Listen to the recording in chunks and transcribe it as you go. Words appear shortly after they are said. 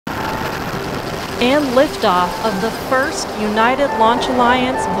And liftoff of the first United Launch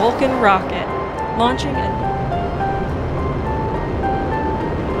Alliance Vulcan rocket, launching a...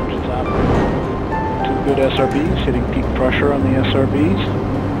 Engines operating. Two good SRBs, hitting peak pressure on the SRBs.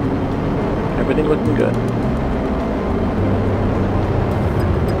 Everything looking good.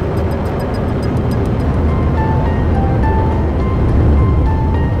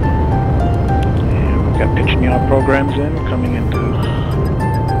 And we've got pitching yaw programs in, coming into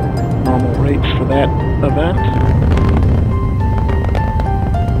normal rates for that event.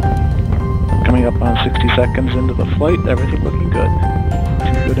 Coming up on 60 seconds into the flight, everything looking good.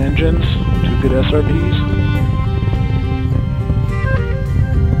 Two good engines, two good SRBs.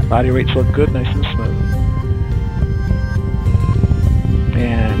 Body rates look good, nice and smooth.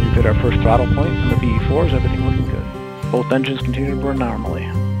 And we've hit our first throttle point in the BE4s, everything looking good. Both engines continue to burn normally.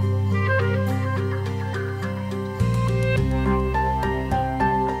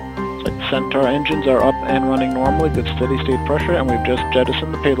 Centaur engines are up and running normally, good steady state pressure, and we've just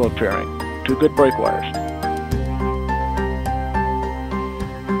jettisoned the payload fairing. Two good brake wires.